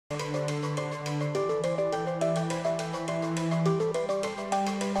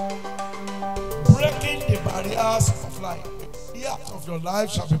barriers of life. Barriers of your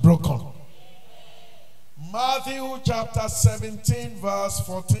life shall be broken. Matthew chapter 17 verse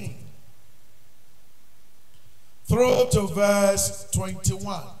 14 through to verse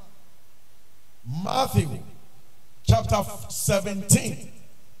 21. Matthew chapter 17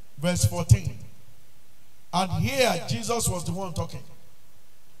 verse 14. And here Jesus was the one talking.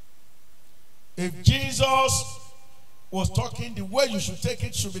 If Jesus was talking, the way you should take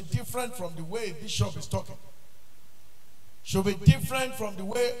it should be different from the way a bishop is talking. Should be different from the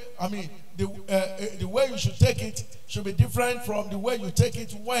way, the way you should take it should be different from the way you take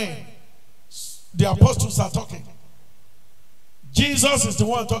it when the apostles are talking. Jesus is the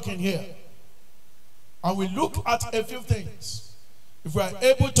one talking here. And we look at a few things. If we are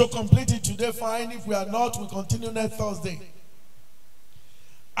able to complete it today, fine. If we are not, we continue next Thursday.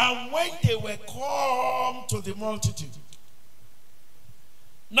 And when they were come to the multitude,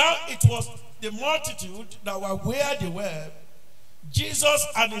 now it was the multitude that were where they were. Jesus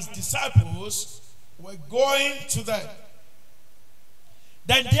and his disciples were going to them.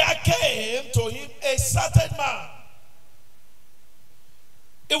 Then there came to him a certain man.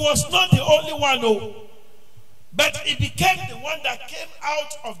 It was not the only one, no, but it became the one that came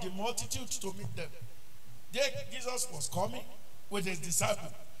out of the multitude to meet them. There Jesus was coming with his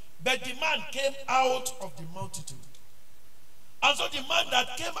disciples, but the man came out of the multitude. And so the man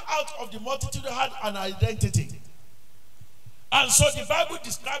that came out of the multitude had an identity. And so the Bible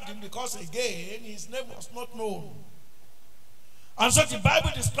described him because, again, his name was not known. And so the Bible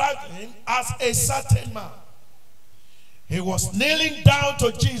described him as a certain man. He was kneeling down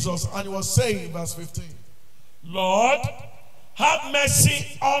to Jesus and he was saying, verse 15, Lord, have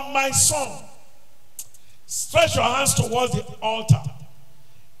mercy on my son. Stretch your hands towards the altar.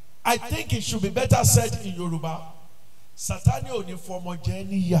 I think it should be better said in Yoruba. Satan will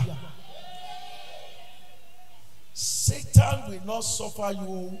not suffer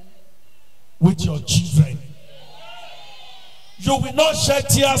you with your children. You will not shed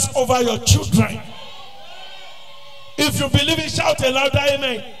tears over your children. If you believe it, shout a louder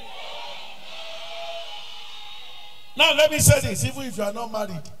amen. Now let me say this. Even if you are not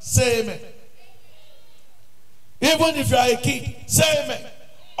married, say amen. Even if you are a kid, say amen.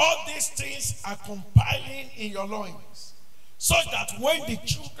 All these things are compiling in your loins, so that when the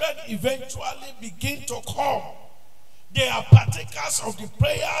children eventually begin to come, they are partakers of the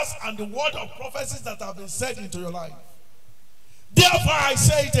prayers and the word of prophecies that have been said into your life. Therefore I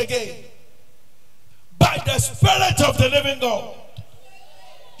say it again. By the Spirit of the living God,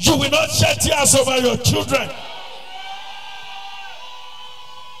 you will not shed tears over your children.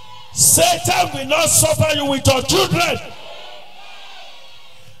 Satan will not suffer you with your children.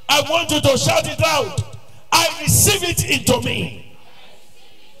 I want you to shout it out. I receive it into me.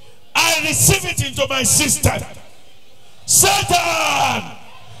 I receive it into my system. Satan,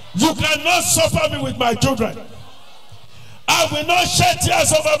 you cannot suffer me with my children. I will not shed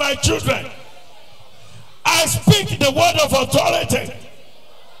tears over my children. I speak the word of authority,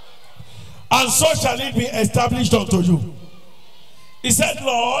 and so shall it be established unto you. He said,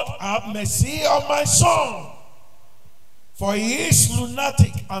 Lord, have mercy on my son, for he is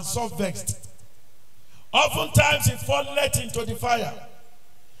lunatic and so vexed. Oftentimes he falleth into the fire,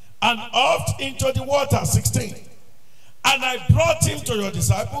 and oft into the water. 16. And I brought him to your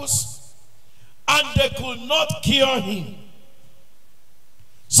disciples, and they could not cure him.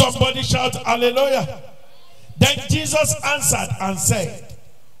 Somebody shout hallelujah. Then Jesus answered and said,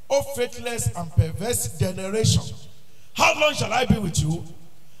 O faithless and perverse generation, how long shall I be with you?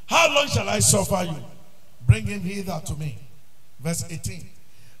 How long shall I suffer you? Bring him hither to me. Verse 18.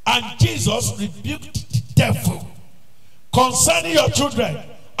 And Jesus rebuked the devil. Concerning your children,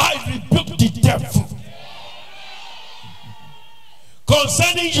 I rebuke the devil.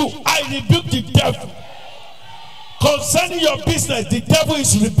 Concerning you, I rebuke the devil. Concerning your business, the devil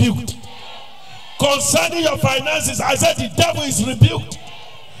is rebuked. Concerning your finances, I said the devil is rebuked.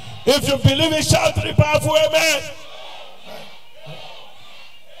 If you believe it, shout three powerful amen.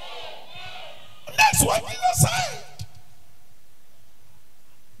 That's what Jesus said.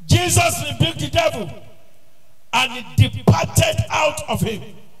 Jesus rebuked the devil, and it departed out of him.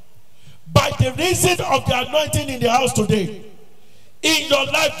 By the reason of the anointing in the house today, in your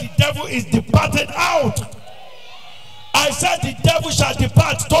life, the devil is departed out. I said the devil shall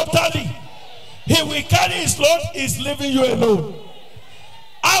depart totally. He will carry his load, is leaving you alone.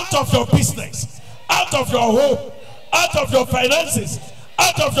 Out of your business, out of your home, out of your finances,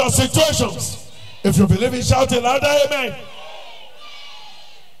 out of your situations. If you believe it, shout a louder amen.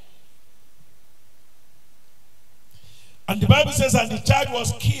 And the Bible says, and the child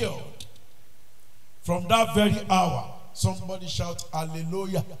was killed. From that very hour, somebody shout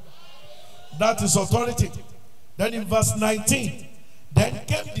hallelujah. That is authority. Then in verse 19, then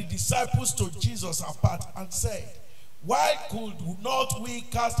came the disciples to Jesus apart and said, why could not we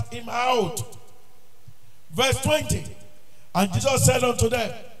cast him out? Verse 20, and Jesus said unto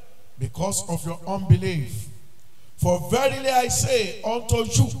them, because of your unbelief. For verily I say unto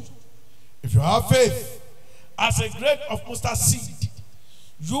you, if you have faith as a grain of mustard seed,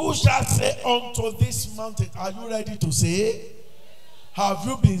 you shall say unto this mountain. Are you ready to say? Have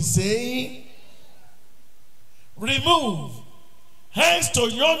you been saying? Remove hence to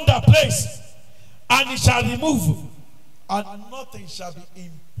yonder place, and it shall remove, and nothing shall be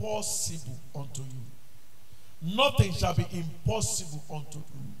impossible unto you. Nothing shall be impossible unto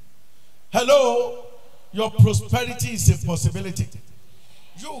you. Hello, your prosperity is a possibility.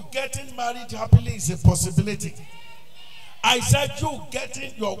 You getting married happily is a possibility. I said you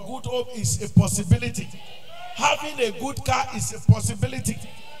getting your good home is a possibility. Having a good car is a possibility.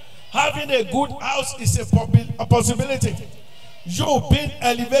 Having a good house is a possibility. You being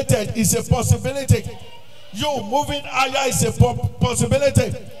elevated is a possibility. You moving higher is a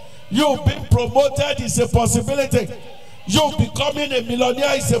possibility. You being promoted is a possibility. You becoming a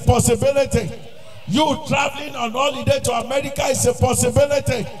millionaire is a possibility. You traveling on holiday to America is a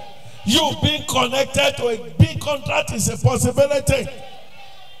possibility. You being connected to a big contract is a possibility.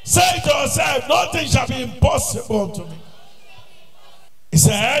 Say to yourself, nothing shall be impossible unto me. He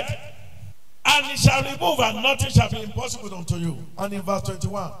said, and it shall remove, and nothing shall be impossible unto you. And in verse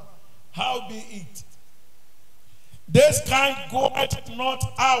 21, how be it? This kind goeth not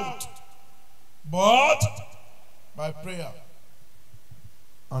out, but by prayer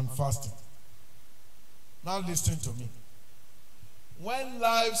and fasting. Now listen to me. When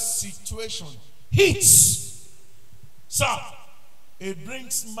life's situation hits, sir, it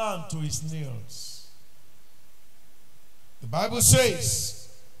brings man to his knees. The Bible says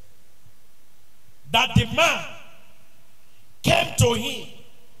that the man came to him,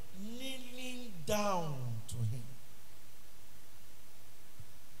 kneeling down to him.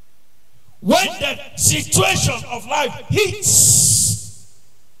 When the situation of life hits,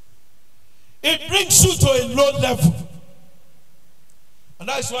 it brings you to a low level. And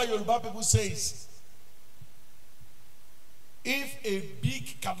that's why Yoruba people says, if a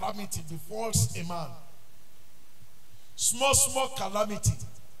big calamity befalls a man, small calamity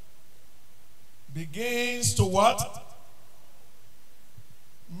begins to what?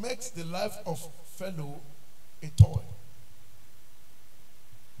 Makes the life of fellow a toy.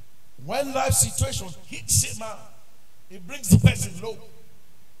 When life situation hits a man, it brings the person low.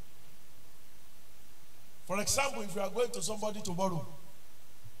 For example, if you are going to somebody to borrow,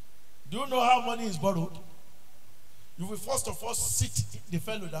 do you know how money is borrowed? You will first of all sit the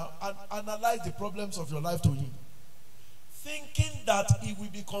fellow down and analyze the problems of your life to him, thinking that he will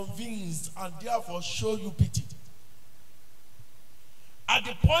be convinced and therefore show you pity. At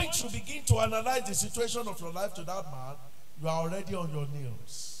the point you begin to analyze the situation of your life to that man, you are already on your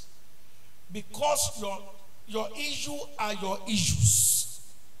knees. Because your issue are your issues.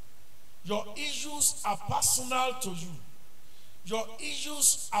 Your issues are personal to you. Your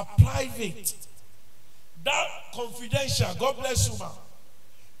issues are private. That confidential, God bless you, man.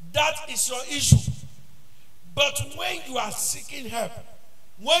 That is your issue. But when you are seeking help,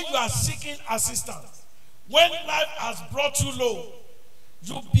 when you are seeking assistance, when life has brought you low,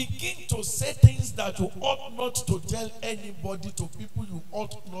 you begin to say things that you ought not to tell anybody, to people you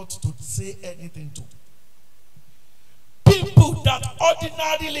ought not to say anything to. People that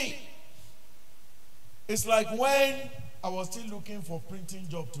ordinarily, it's like when I was still looking for printing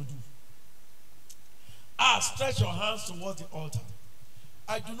job to do. Stretch your hands towards the altar.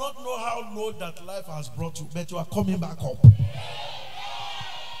 I do not know how low that life has brought you, but you are coming back up.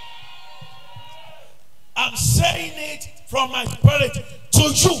 I'm saying it from my spirit to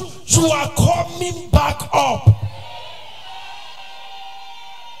you. You are coming back up.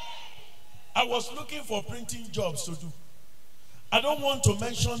 I was looking for printing jobs to do. I don't want to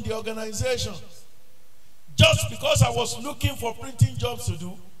mention the organization. Just because I was looking for printing jobs to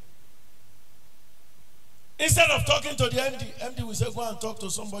do, instead of talking to the MD will say, go and talk to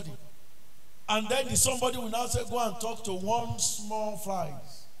somebody. And then the somebody will now say, go and talk to one small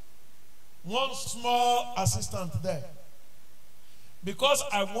fries, one small assistant there. Because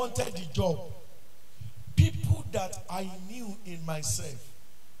I wanted the job. People that I knew in myself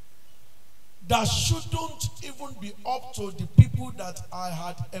that shouldn't even be up to the people that I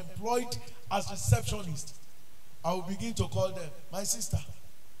had employed as receptionists, I will begin to call them my sister,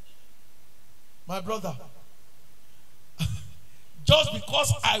 my brother. just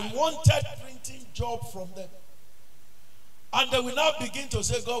because I wanted printing job from them. And they will now begin to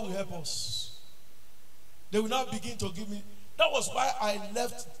say, God will help us. They will now begin to give me. That was why I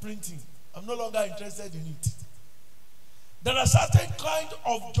left printing. I'm no longer interested in it. There are certain kind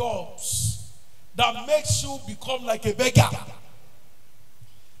of jobs that makes you become like a beggar.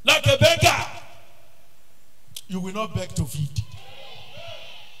 Like a beggar. You will not beg to feed.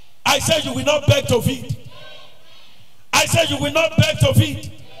 I said you will not beg to feed. I said you will not beg to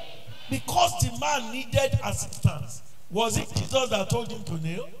feed. Because the man needed assistance. Was it Jesus that told him to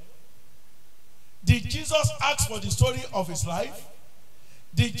kneel? Did Jesus ask for the story of his life?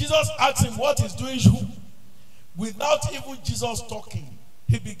 Did Jesus ask him what he's doing? Without even Jesus talking,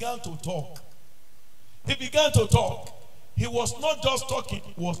 he began to talk. He began to talk. He was not just talking,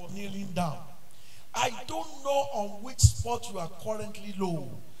 he was kneeling down. I don't know on which spot you are currently low.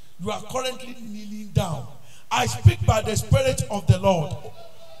 You are currently kneeling down. I speak by the Spirit of the Lord.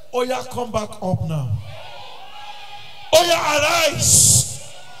 Oh yeah, come back up now. Oh yeah,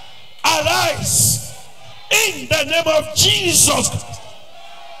 arise. Arise. In the name of Jesus.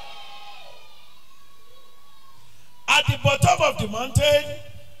 At the bottom of the mountain,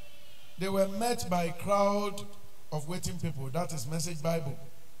 they were met by a crowd of waiting people. That is Message Bible.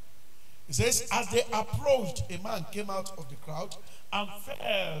 It says, as they approached, a man came out of the crowd and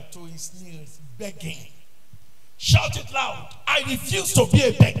fell to his knees, begging. Shout it loud. I refuse to be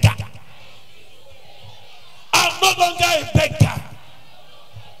a beggar. I'm no longer a beggar.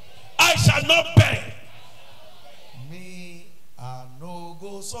 I shall not beg. Me, I no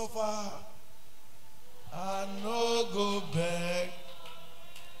go suffer. I no go beg.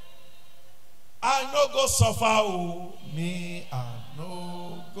 I no go suffer. Oh, me, I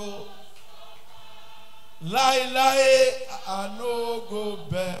no go. Lie, I no go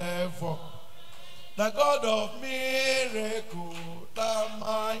beg for. The God of miracle, the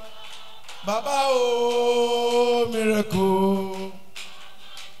my Baba, oh, miracle.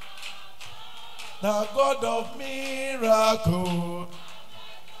 The God of miracle.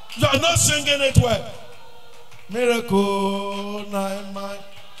 You are not singing it well. Miracle, my.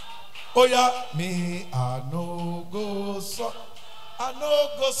 Oh yeah, me, I no go so. I no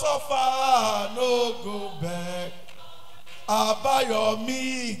go suffer, I no go back.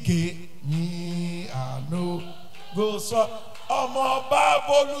 ABAYOMI, me, I no go so.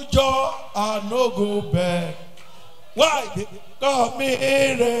 OBABOLUJO, I no go back. Why? God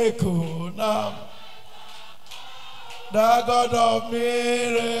miracle now. The God of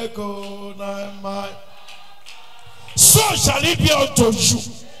miracle now, my. So shall it be unto you.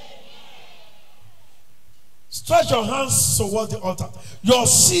 Stretch your hands towards the altar. Your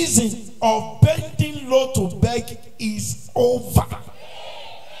season of bending low to beg is over.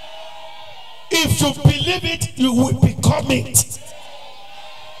 If you believe it, you will become it.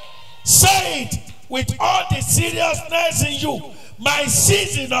 Say it with all the seriousness in you. My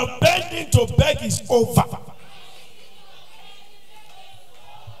season of bending to beg is over.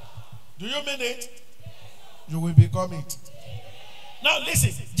 Do you mean it? You will become it. Now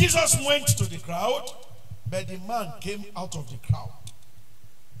listen, Jesus went to the crowd, but the man came out of the crowd.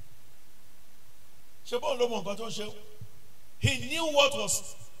 He knew what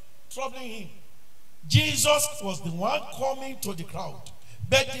was troubling him. Jesus was the one coming to the crowd,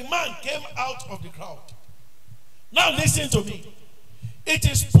 but the man came out of the crowd. Now listen to me. It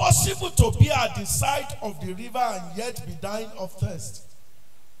is possible to be at the side of the river and yet be dying of thirst.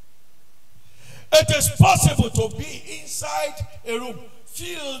 It is possible to be inside a room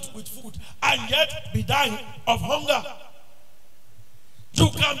filled with food and yet be dying of hunger. You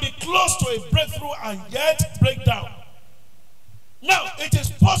can be close to a breakthrough and yet break down. Now, it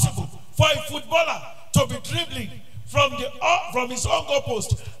is possible for a footballer to be dribbling from his own goal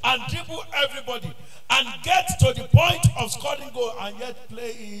post and dribble everybody and get to the point of scoring goal and yet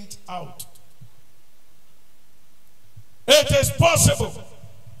play it out. It is possible.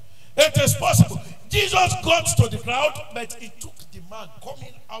 It is possible. Jesus got to the crowd, but it took the man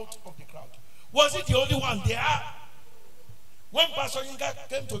coming out of the crowd. Was it the only one there? When Pastor Yinka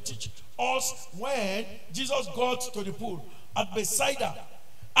came to teach us, when Jesus got to the pool at Bethsaida,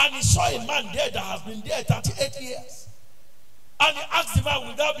 and he saw a man there that has been there 38 years. And he asked the man,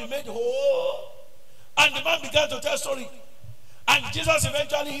 will that be made whole? And the man began to tell story. And Jesus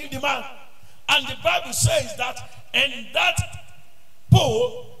eventually healed the man. And the Bible says that in that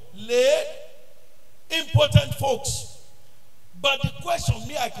pool lay impotent folks. But the question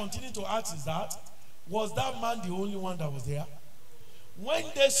I continue to ask is that, was that man the only one that was there? When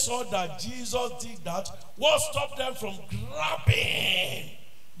they saw that Jesus did that, what stopped them from grabbing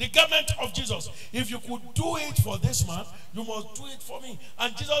The garment of Jesus. If you could do it for this man, you must do it for me.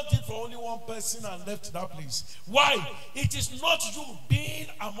 And Jesus did for only one person and left that place. Why? It is not you being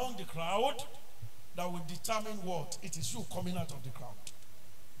among the crowd that will determine what. It is you coming out of the crowd.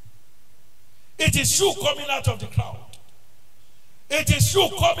 It is you coming out of the crowd. It is you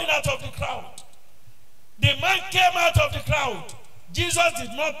coming out of the crowd. The man came out of the crowd. Jesus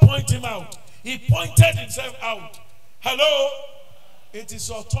did not point him out. He pointed himself out. Hello? It is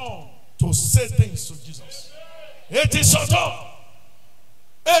your turn to say things to Jesus. It is your turn.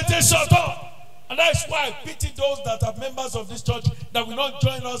 It is your turn. And that's why I pity those that are members of this church that will not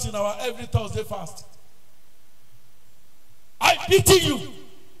join us in our every Thursday fast. I pity you.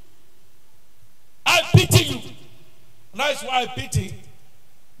 I pity you. And that's why I pity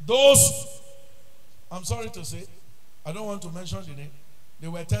those, I'm sorry to say, I don't want to mention the name. They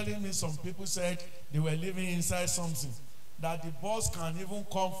were telling me some people said they were living inside something, that the boss can even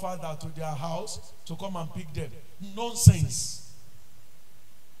come further to their house to come and pick them. Nonsense.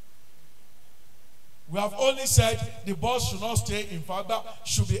 We have only said the boss should not stay in Fagba,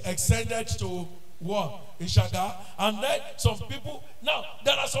 should be extended to what? Ishaga. And then some people, now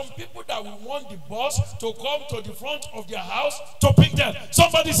there are some people that will want the boss to come to the front of their house to pick them.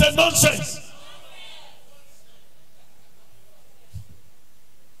 Somebody said nonsense.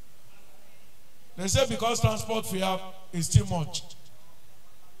 They say because transport fare is too much.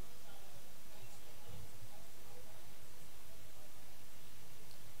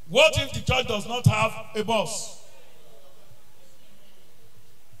 What if the church does not have a bus?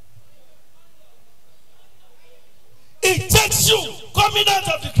 It takes you coming out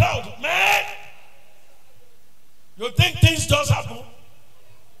of the crowd, man. You think things just happen?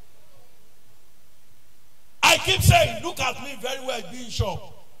 I keep saying, look at me very well being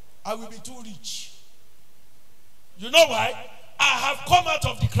sure. I will be too rich. You know why? I have come out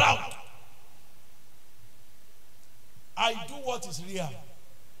of the crowd. I do what is real.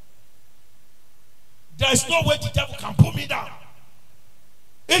 There is no way the devil can put me down.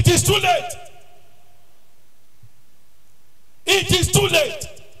 It is too late. It is too late.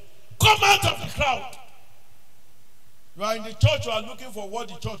 Come out of the crowd. You are in the church, you are looking for what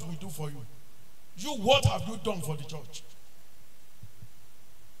the church will do for you. You, what have you done for the church?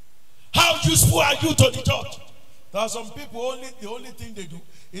 How useful are you to the church? There are some people, the only thing they do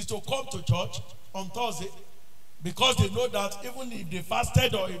is to come to church on Thursday because they know that even if they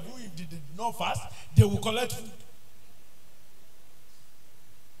fasted or even if they did not fast, they will collect food.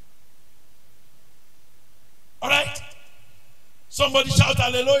 All right? Somebody shout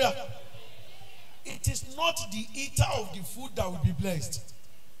hallelujah. It is not the eater of the food that will be blessed.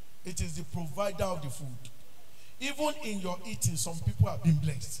 It is the provider of the food. Even in your eating, some people have been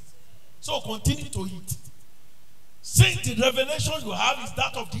blessed. So continue to eat. Since the revelation you have is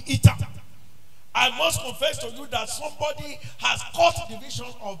that of the eater, I must confess to you that somebody has caught the vision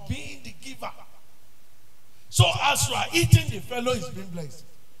of being the giver. So as you are eating, the fellow is being blessed.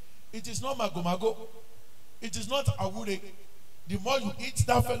 It is not mago-mago. It is not awure. The more you eat,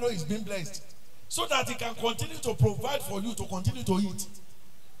 that fellow is being blessed. So that he can continue to provide for you to continue to eat.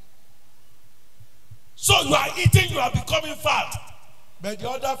 So you are eating, you are becoming fat. But the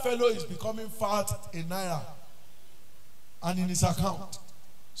other fellow is becoming fat in naira and in his account.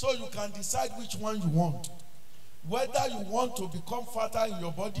 So you can decide which one you want. Whether you want to become fatter in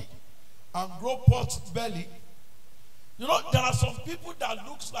your body and grow pot belly. You know, there are some people that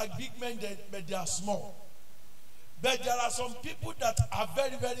looks like big men, but they are small. But there are some people that are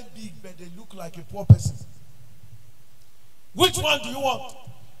very, very big, but they look like a poor person. Which one do you want?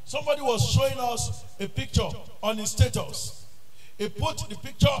 Somebody was showing us a picture on his status. He put the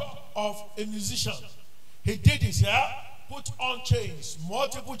picture of a musician. He did his hair, put on chains,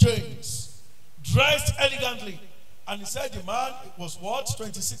 multiple chains, dressed elegantly. And he said the man was worth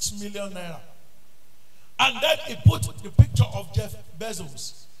 26 million naira. And then he put the picture of Jeff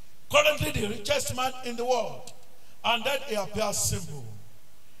Bezos, currently the richest man in the world. And then he appears simple,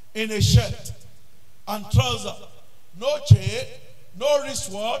 in a shirt and trouser, no chain, no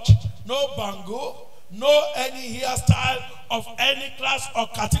wristwatch, no bangle, no any hairstyle of any class or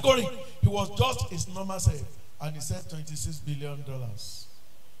category. He was just his normal self. And he said $26 billion.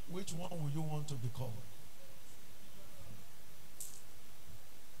 Which one will you want to become?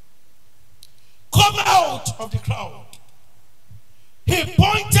 Come out of the crowd. He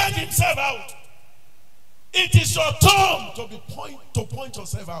pointed himself out. It is your turn to point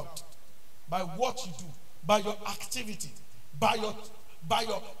yourself out by what you do, by your activity, by your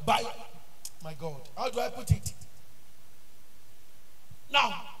my God, how do I put it?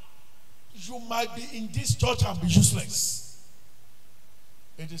 Now, you might be in this church and be useless.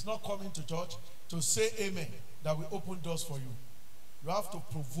 It is not coming to church to say amen that will open doors for you. You have to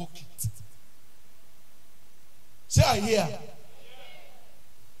provoke it. Say, I hear.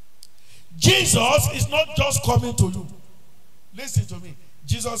 Jesus is not just coming to you. Listen to me.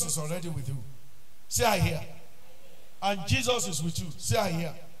 Jesus is already with you. Say, I hear. And Jesus is with you. Say, I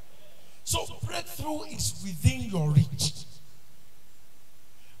hear. So breakthrough is within your reach.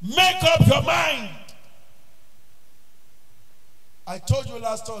 Make up your mind. I told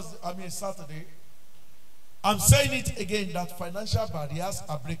you Saturday. I'm saying it again, that financial barriers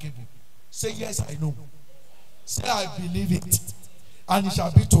are breakable. Say, yes, I know. Say, I believe it. And it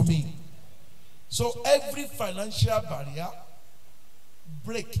shall be to me. So every financial barrier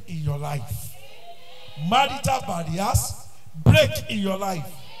break in your life. Marital barriers break in your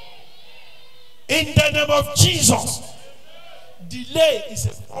life. In the name of Jesus. Delay is a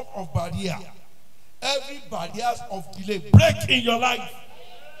form of barrier. Every barrier of delay break in your life.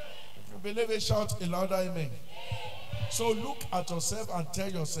 If you believe it, shout a louder amen. So look at yourself and tell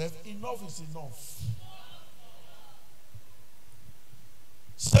yourself, enough is enough.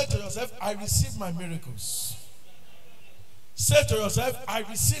 Say to yourself, I receive my miracles. Say to yourself, I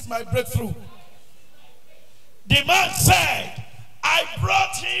receive my breakthrough. The man said, I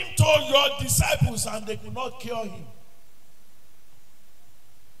brought him to your disciples and they could not cure him.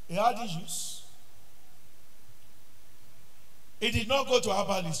 He had issues. He did not go to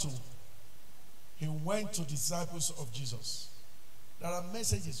ABAYOMI. He went to disciples of Jesus. There are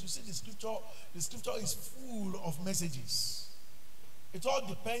messages. You see, the scripture is full of messages. It all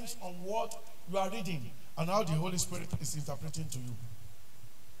depends on what you are reading and how the Holy Spirit is interpreting to you.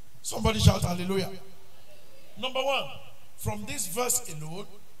 Somebody shout hallelujah. Number one, from this verse alone,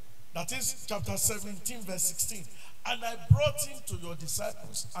 that is chapter 17, verse 16. And I brought him to your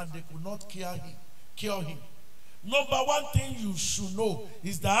disciples, and they could not cure him. Number one thing you should know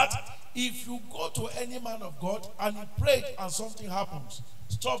is that if you go to any man of God and he prayed and something happens,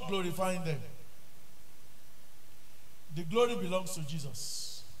 stop glorifying them. The glory belongs to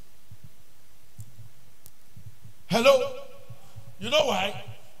Jesus. Hello? You know why?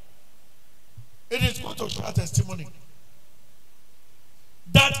 It is good to share testimony.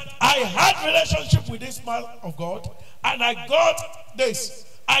 That I had relationship with this man of God and I got this.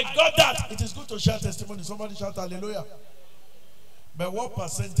 I got that. It is good to share testimony. Somebody shout hallelujah. But what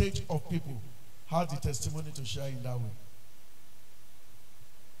percentage of people had the testimony to share in that way?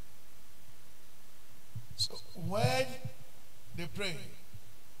 So when they pray,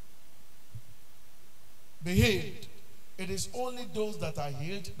 be healed, it is only those that are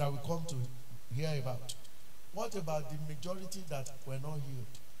healed that will come to hear about. What about the majority that were not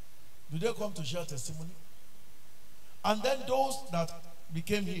healed? Do they come to share testimony? And then those that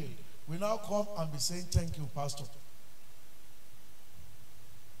became healed will now come and be saying, thank you, Pastor.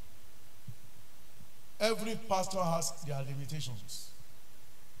 Every pastor has their limitations.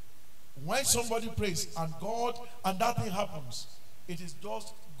 When somebody prays and that thing happens, it is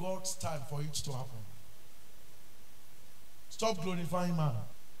just God's time for it to happen. Stop glorifying man.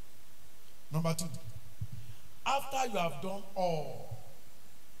 Number two, after you have done all,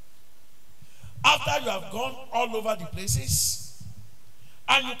 after you have gone all over the places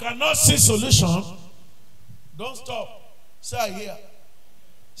and you cannot see solution, don't stop. Say, I hear.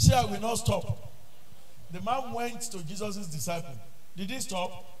 Say, I will not stop. The man went to Jesus' disciple. Did he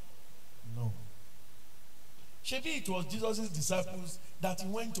stop? No. Maybe it was Jesus' disciples that he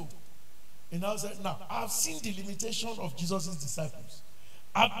went to. And now said, now, I've seen the limitation of Jesus' disciples.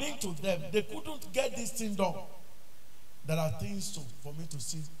 I've been to them. They couldn't get this thing done. There are things for me to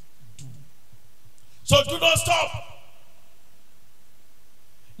see do. So do not stop.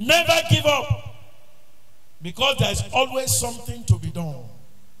 Never give up. Because there is always something to be done.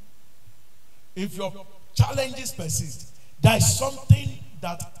 If your challenges persist, there is something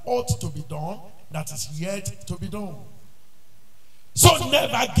that ought to be done that is yet to be done. So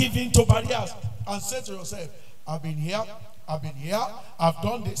never give in to barriers and say to yourself, I've been here, I've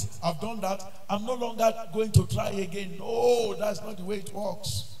done this, I've done that. I'm no longer going to try again. No, that's not the way it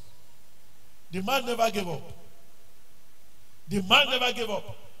works. The man never gave up. The man never gave up.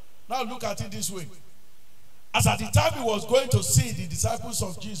 Now look at it this way. As at the time he was going to see the disciples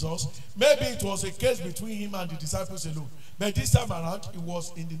of Jesus, maybe it was a case between him and the disciples alone. But this time around, he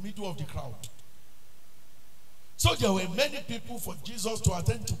was in the middle of the crowd. So there were many people for Jesus to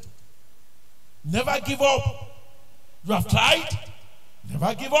attend to. Never give up. You have tried,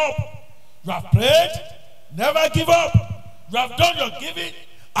 never give up. You have prayed, never give up. You have done your giving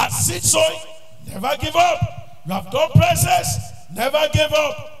at seed sowing, never give up. You have done prayers, never give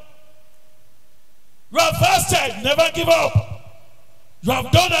up. You have fasted, never give up. You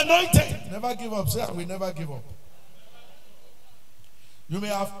have done anointing. Never give up. Say, we never give up. You may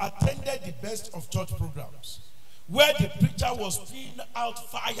have attended the best of church programs where the preacher was spewing out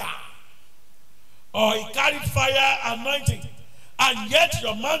fire, or he carried fire anointing, and yet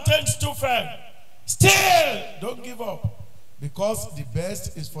your mountain stood firm. Still, don't give up, because the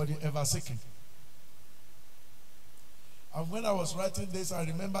best is for the ever seeking. And when I was writing this, I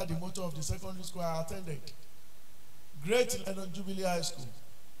remember the motto of the secondary school I attended. Great Lennon Jubilee High School.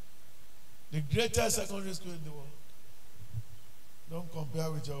 The greatest secondary school in the world. Don't compare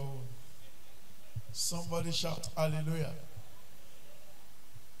with your own. Somebody shout hallelujah.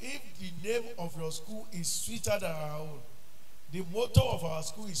 If the name of your school is sweeter than our own, the motto of our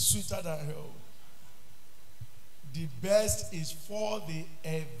school is sweeter than our own. The best is for the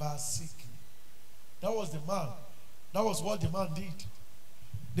ever seeking. That was the man. That was what the man did.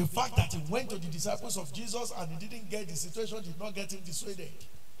 The fact that he went to the disciples of Jesus and he didn't get the situation, did not get him dissuaded.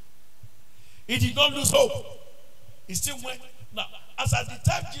 He did not lose hope. He still went. Now, as at the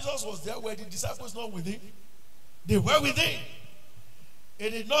time Jesus was there, were the disciples not with him? They were with him. He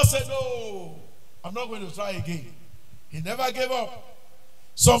did not say, no, I'm not going to try again. He never gave up.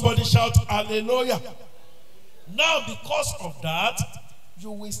 Somebody shout hallelujah. Now, because of that,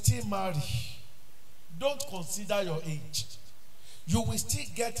 you will still marry. Don't consider your age. You will still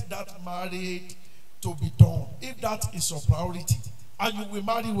get that married to be done, if that is your priority, and you will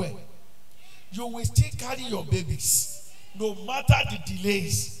marry well. You will still carry your babies. No matter the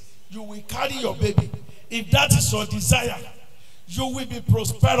delays, you will carry your baby. If that is your desire, you will be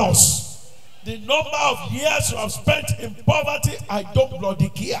prosperous. The number of years you have spent in poverty, I don't bloody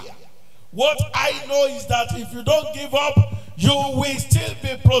care. What I know is that if you don't give up, you will still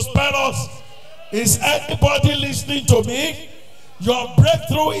be prosperous. Is anybody listening to me? Your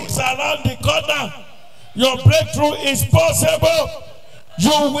breakthrough is around the corner. Your breakthrough is possible.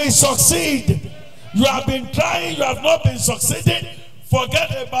 You will succeed. You have been trying, you have not been succeeding.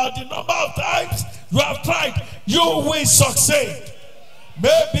 Forget about the number of times you have tried. You will succeed.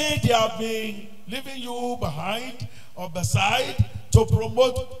 Maybe they have been leaving you behind or beside to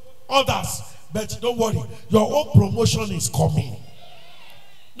promote others. But don't worry, your own promotion is coming.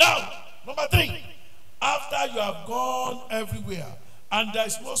 Now, number 3. After you have gone everywhere and there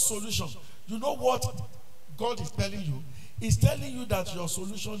is no solution, you know what God is telling you? He's telling you that your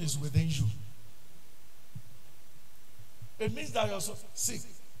solution is within you. It means that you're sick.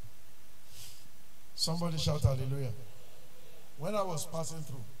 Somebody shout hallelujah. When I was passing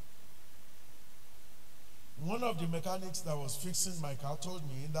through, one of the mechanics that was fixing my car told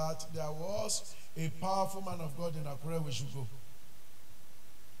me that there was a powerful man of God in Akure we should go.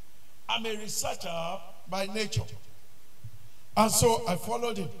 I'm a researcher by nature. And so I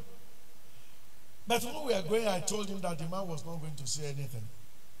followed him. But when we were going, I told him that the man was not going to say anything.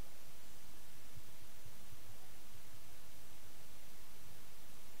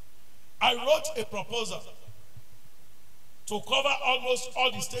 I wrote a proposal to cover almost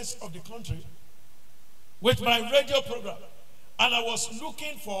all the states of the country with my radio program. And I was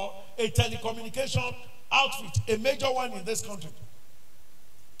looking for a telecommunication outfit, a major one in this country,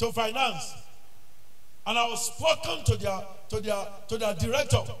 to finance. And I was spoken to their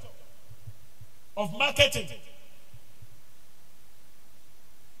director of marketing.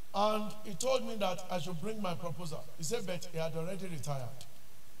 And he told me that I should bring my proposal. He said, but he had already retired.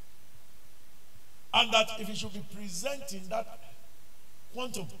 And that if he should be presenting that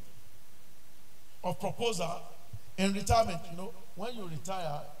quantum of proposal in retirement, you know, when you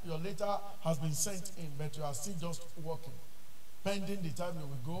retire, your letter has been sent in, but you are still just working, pending the time you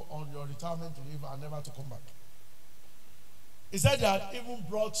will go on your retirement leave and never to come back. He said they had even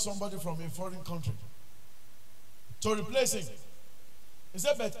brought somebody from a foreign country to replace him. He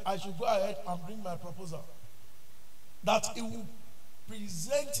said, but I should go ahead and bring my proposal. That he will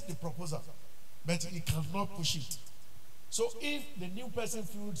present the proposal, but he cannot push it. So if the new person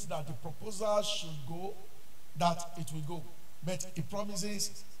feels that the proposal should go, that it will go. But he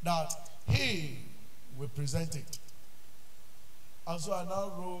promises that he will present it. And so I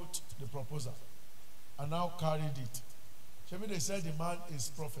now wrote the proposal. I now carried it. Maybe they said the man is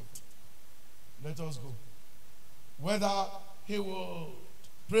prophet. Let us go. Whether he will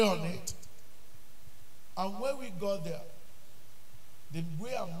pray on it. And when we got there, the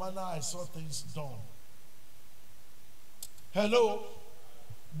way and manner I saw things done. Hello?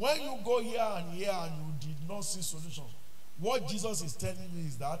 When you go here and here and you did not see solution, what Jesus is telling you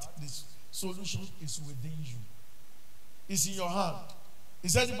is that this solution is within you. It's in your hand.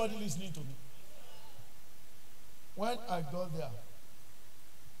 Is anybody listening to me? When I got there,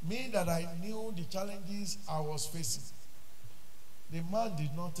 me that I knew the challenges I was facing, The man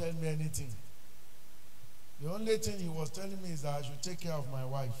did not tell me anything. The only thing he was telling me is that I should take care of my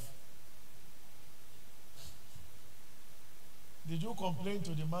wife. Did you complain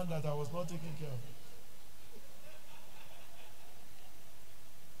to the man that I was not taking care of?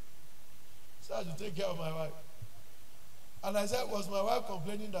 So I should take care of my wife. And I said, was my wife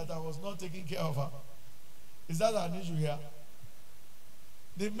complaining that I was not taking care of her? Is that an issue here?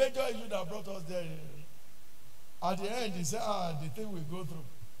 The major issue that brought us there, at the end, he said, the thing will go through.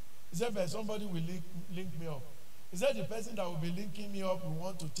 He said, but somebody will link me up. He said, the person that will be linking me up will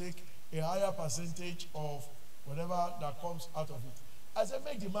want to take a higher percentage of whatever that comes out of it. I said,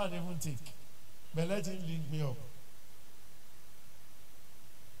 make the man even take, but let him link me up.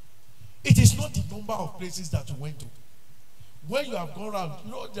 It is not the number of places that you went to. When you have gone around,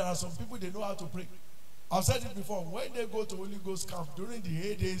 you know, there are some people, they know how to pray. I've said it before, when they go to Holy Ghost camp during the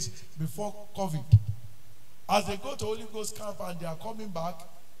heydays before COVID, as they go to Holy Ghost camp and they are coming back,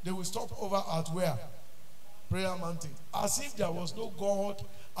 they will stop over at where? Prayer Mountain. As if there was no God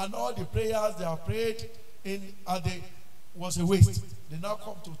and all the prayers they have prayed in was a waste. They now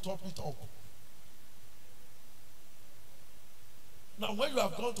come to top it up. Now, when you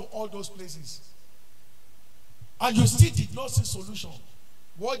have gone to all those places and you still did not see solution,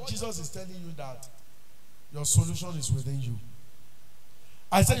 what Jesus is telling you that your solution is within you.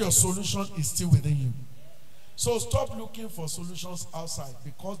 I said your solution is still within you. So stop looking for solutions outside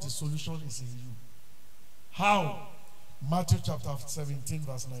because the solution is in you. How? Matthew chapter 17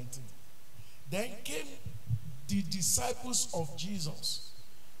 verse 19. Then came the disciples of Jesus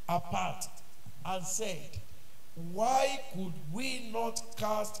apart and said, why could we not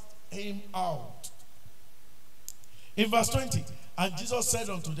cast him out? In verse 20, and Jesus said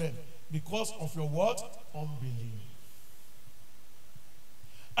unto them, because of your what? Unbelief.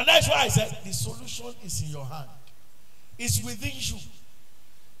 And that's why I said the solution is in your hand. It's within you.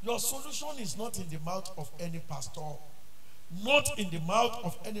 Your solution is not in the mouth of any pastor, not in the mouth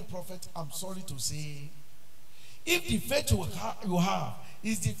of any prophet, I'm sorry to say. If the faith you have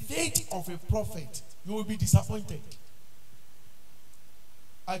is the faith of a prophet, you will be disappointed.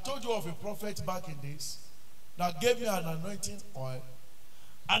 I told you of a prophet back in this that gave me an anointing oil,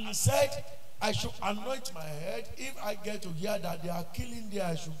 and he said I should anoint my head. If I get to hear that they are killing there,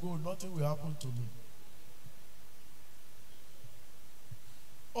 I should go. Nothing will happen to me.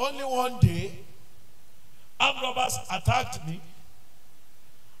 Only one day, armed robbers attacked me,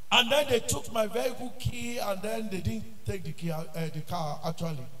 and then they took my vehicle key, and then they didn't take the key, the car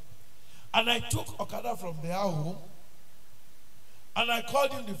actually. And I took Okada from their home, and I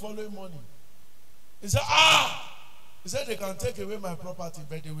called him the following morning. He said, he said they can take away my property,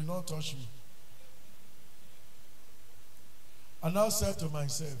 but they will not touch me. And I said to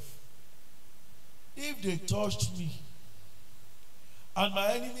myself, if they touched me, and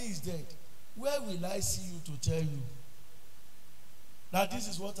my enemy is dead, where will I see you to tell you that this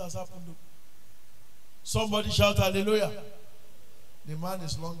is what has happened? Somebody shout hallelujah. The man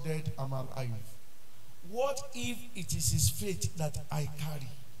is long dead, I'm alive. What if it is his faith that I carry?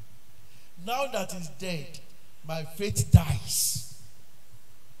 Now that he's dead, my faith dies.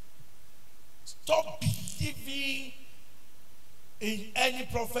 Stop believing in any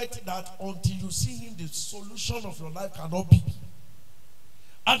prophet that until you see him, the solution of your life cannot be.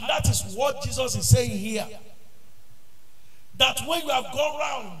 And that is what Jesus is saying here. That when you have gone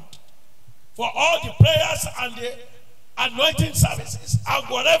round for all the prayers and the anointing services and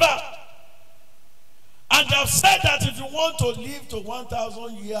whatever, and they have said that if you want to live to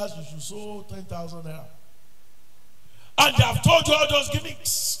 1,000 years, you should sow 10,000 naira. And they have told you all those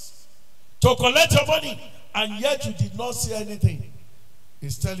gimmicks to collect your money, and yet you did not see anything.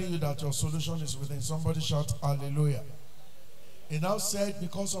 It's telling you that your solution is within. Somebody shout hallelujah. He now said,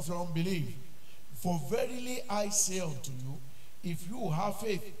 because of your unbelief, for verily I say unto you, if you have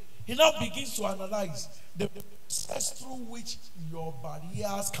faith. He now begins to analyze the process through which your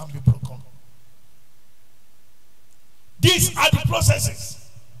barriers can be broken. These are the processes.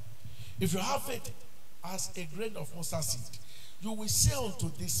 If you have faith as a grain of mustard seed, you will say unto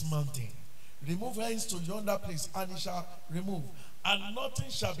this mountain, remove hence to yonder place, and it shall remove, and nothing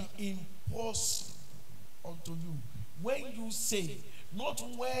shall be impossible unto you. When you say, not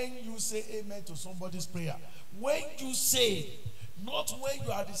when you say amen to somebody's prayer. When you say, not when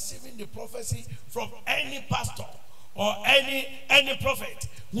you are receiving the prophecy from any pastor or any prophet.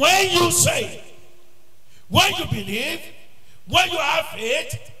 When you say, when you believe, when you have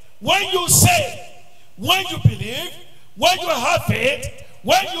faith, when you say, when you believe, when you have faith,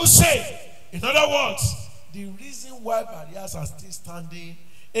 when you say. In other words, the reason why barriers are still standing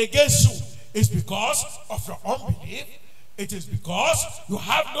against you is because of your unbelief, It is because you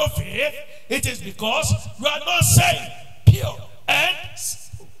have no faith. It is because you are not saved, pure, and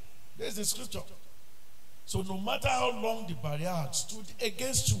simple. There's the scripture. So no matter how long the barrier had stood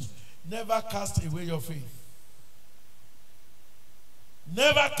against you, never cast away your faith.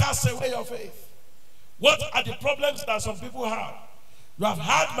 Never cast away your faith. What are the problems that some people have? You have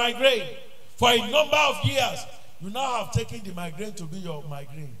had migraine for a number of years. You now have taken the migraine to be your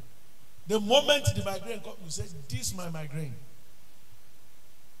migraine. The moment the migraine comes, you say, this is my migraine.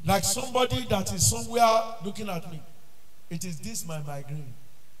 Like somebody that is somewhere looking at me. It is this my migraine.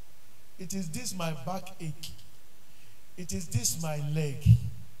 It is this my backache. It is this my leg.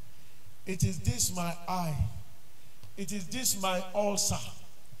 It is this my eye. It is this my ulcer.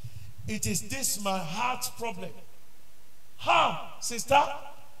 It is this my heart problem. Ha, sister,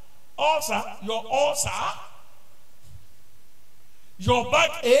 ulcer, your ulcer, your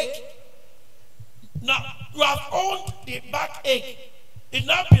backache. Now, you have owned the backache. It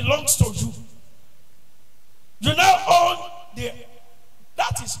now belongs to you. You now own the...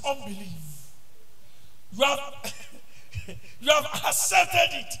 That is unbelief. You have accepted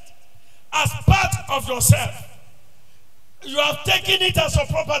it as part of yourself. You have taken it as a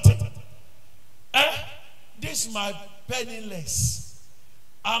property. This is my penniless.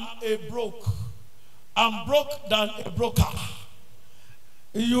 I'm broke than a broker.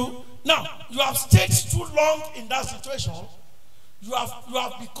 Now, you have stayed too long in that situation. You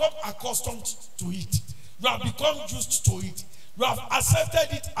have become accustomed to it. You have become used to it. You have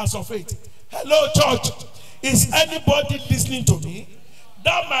accepted it as of faith. Hello, church. Is anybody listening to me?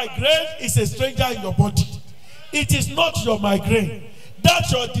 That migraine is a stranger in your body. It is not your migraine. That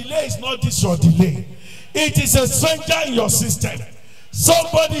your delay is not this your delay. It is a stranger in your system.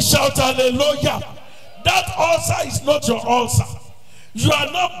 Somebody shout hallelujah. That ulcer is not your ulcer. You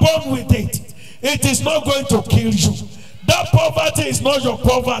are not born with it. It is not going to kill you. That poverty is not your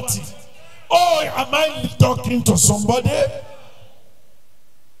poverty. Oh, am I talking to somebody?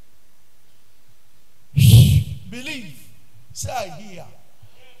 Believe. Say I hear.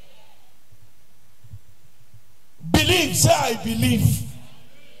 Believe. Say I believe.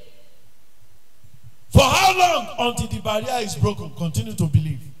 For how long? Until the barrier is broken. Continue to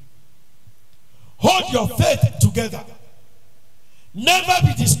believe. Hold your faith together. Never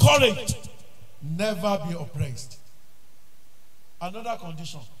be discouraged. Never be oppressed. Another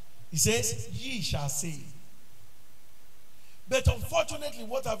condition. He says, ye shall say. But unfortunately,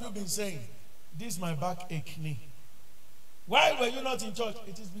 what have you been saying? This is my backache knee. Why were you not in church?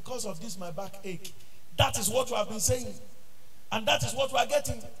 It is because of this my backache. That is what you have been saying. And that is what we are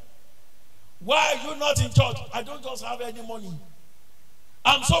getting. Why are you not in church? I don't just have any money.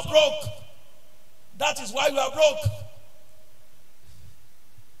 I'm so broke. That is why you are broke.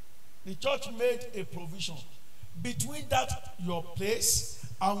 The church made a provision between that your place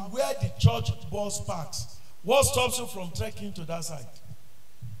and where the church bus parks. What stops you from trekking to that side?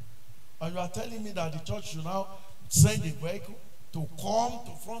 And you are telling me that the church should now send a vehicle to come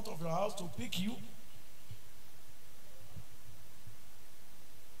to front of your house to pick you?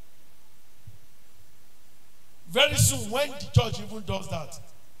 Very soon, when the church even does that,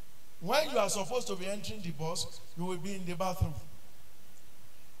 when you are supposed to be entering the bus, you will be in the bathroom.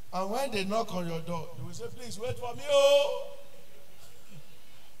 And when they knock on your door, you will say, please wait for me. Oh,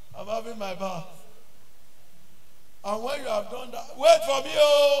 I'm having my bath. And when you have done that, wait for me.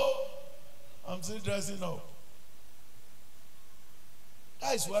 Oh, I'm still dressing up.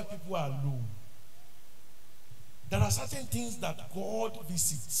 That is why people are low. There are certain things that God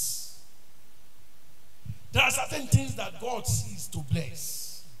visits. There are certain things that God sees to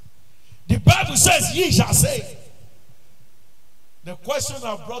bless. The Bible says, ye shall say. The question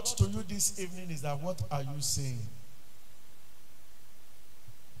I've brought to you this evening is that what are you saying?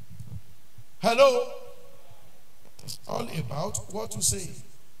 Hello? It's all about what you say.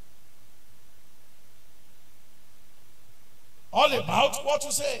 All about what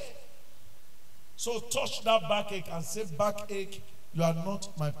you say. So touch that backache and say, backache, you are not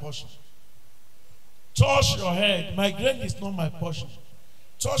my portion. Touch your head. Migraine is not my portion.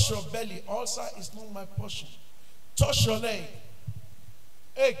 Touch your belly. Ulcer is not my portion. Touch your leg.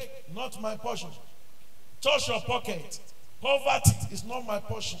 Ache, not my portion. Touch your pocket. Poverty is not my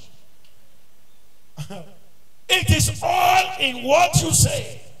portion. It is all in what you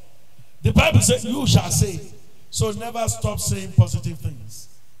say. The Bible says you shall say. So never stop saying positive things.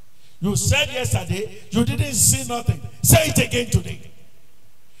 You said yesterday, you didn't see nothing. Say it again today.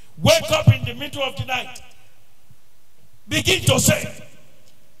 Wake up in the middle of the night. Begin to say.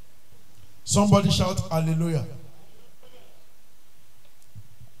 Somebody shout hallelujah.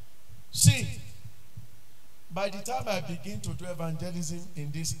 See, By the time I begin to do evangelism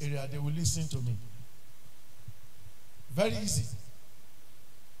in this area, they will listen to me. Very easy.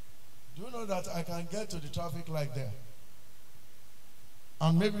 Do you know that I can get to the traffic light there?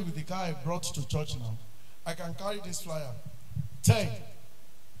 And maybe with the car I brought to church now, I can carry this flyer, 10.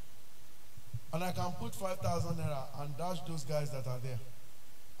 And I can put 5,000 naira and dash those guys that are there.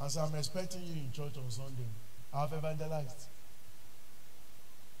 And so I'm expecting you in church on Sunday. I have evangelized.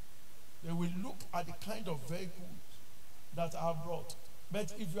 They will look at the kind of vehicles that are brought.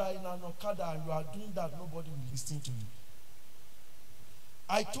 But if you are in an Okada and you are doing that, nobody will listen to you.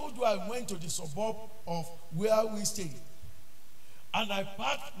 I told you I went to the suburb of where we stay. And I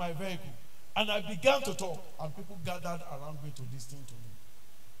parked my vehicle. And I began to talk. And people gathered around me to listen to me.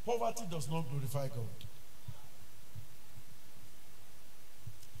 Poverty does not glorify God.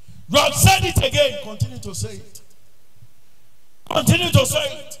 You have said it again. Continue to say it. Continue to say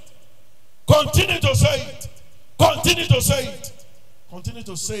it. Continue to say it. Continue to say it. Continue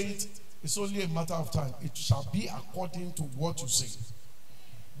to say it. It's only a matter of time. It shall be according to what you say.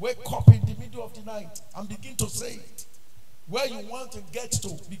 Wake up in the middle of the night and begin to say it. Where you want to get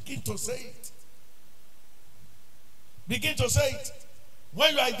to, begin to say it. Begin to say it.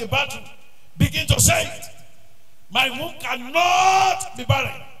 When you are in the battle, begin to say it. My womb cannot be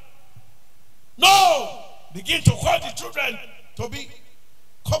barren. No! Begin to call the children to be.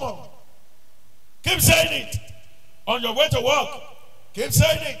 Come on. Keep saying it. On your way to work, keep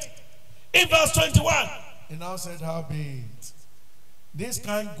saying it. In verse 21, he now said, howbeit, this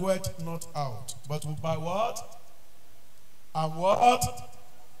kind goeth not out, but by what? And what?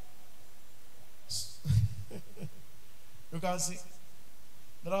 You can see.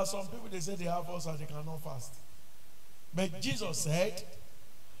 There are some people, they say they have ulcer, they cannot fast. But Jesus said,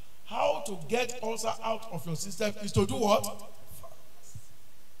 how to get ulcer out of your system is to do what? Fast.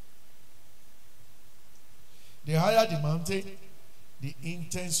 The higher the mountain, the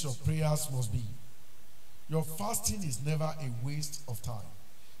intense your prayers must be. Your fasting is never a waste of time.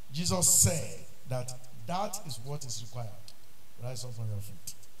 Jesus said that is what is required. Rise up on your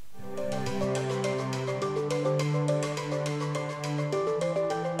feet.